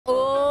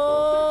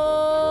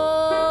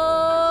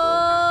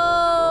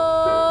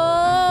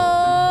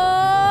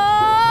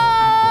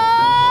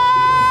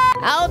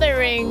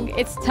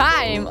It's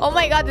time. Oh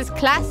my god, there's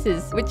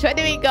classes. Which one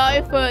do we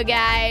go for,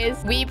 guys?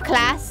 Weeb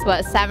class?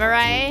 What,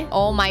 samurai?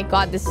 Oh my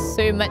god, there's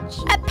so much.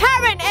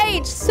 Apparent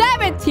age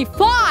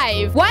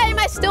 75. Why am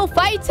I still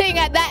fighting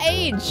at that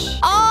age?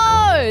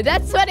 Oh,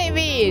 that's what it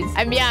means.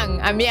 I'm young.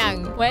 I'm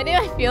young. Why do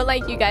I feel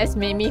like you guys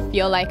made me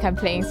feel like I'm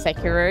playing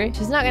Sekiro?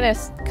 She's not gonna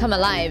come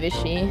alive, is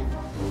she?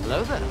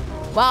 Hello there.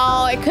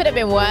 Well, it could have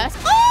been worse.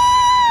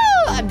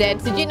 Oh! I'm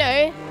dead. Did you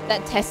know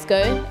that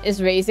Tesco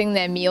is raising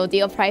their meal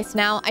deal price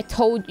now? I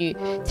told you.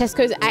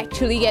 Tesco's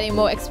actually getting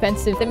more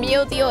expensive. The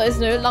meal deal is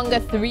no longer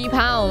 £3.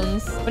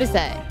 What is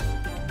that?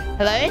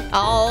 Hello?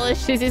 Oh,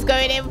 Shizu's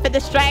going in for the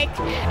strike.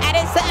 And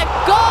it's a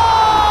goal!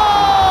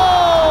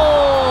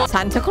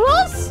 Santa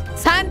Claus?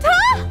 Santa?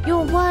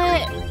 Yo,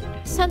 what?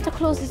 Santa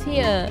Claus is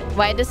here.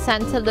 Why does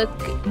Santa look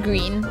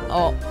green?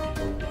 Oh,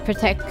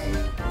 protect.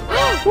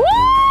 Woo!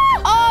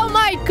 Oh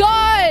my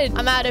god!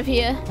 I'm out of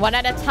here. One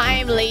at a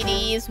time,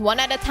 ladies. One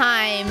at a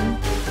time.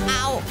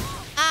 Ow.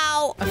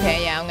 Ow.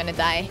 Okay, yeah, I'm gonna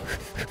die.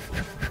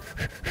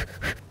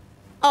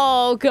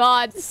 Oh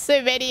god,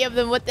 so many of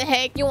them. What the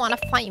heck? You wanna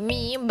fight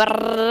me?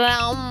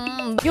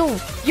 Yo,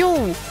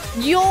 yo,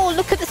 yo,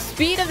 look at the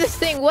speed of this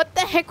thing. What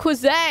the heck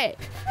was that?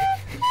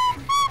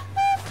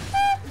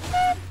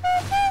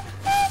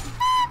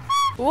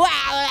 Wow,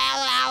 wow,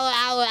 wow,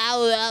 wow, wow,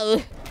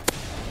 wow.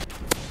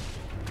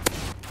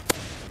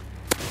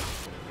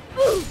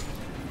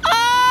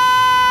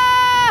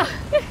 Ah!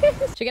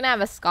 She's gonna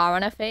have a scar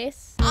on her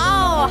face.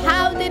 Oh,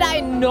 how did I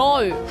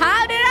know?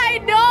 How did I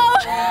know?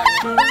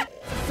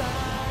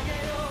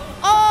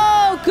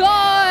 Oh,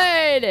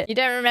 God. You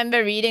don't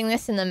remember reading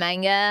this in the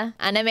manga?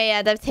 Anime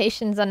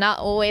adaptations are not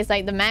always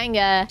like the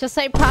manga. Just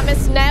like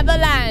Promised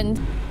Neverland.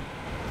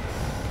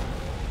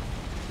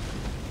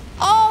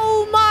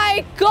 Oh,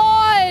 my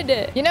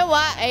God. You know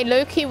what? I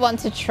low-key want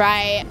to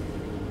try...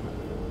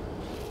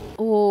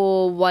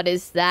 Oh, what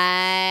is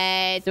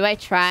that? Do I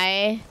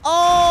try?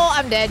 Oh,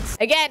 I'm dead.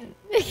 Again.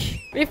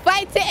 We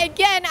fight it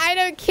again. I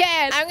don't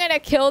care. I'm gonna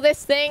kill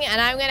this thing and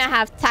I'm gonna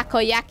have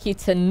takoyaki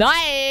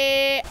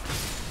tonight.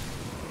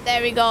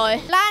 There we go.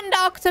 Land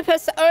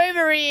octopus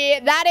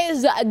ovary. That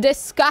is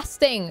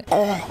disgusting.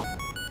 Kill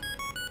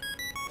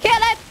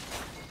it.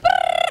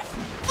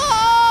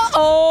 Oh.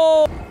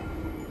 Oh.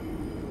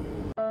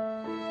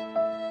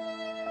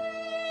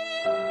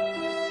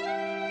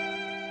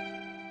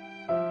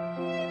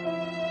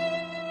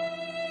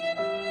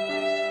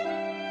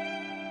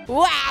 Wow,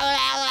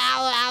 wow, wow,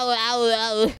 wow, wow, wow.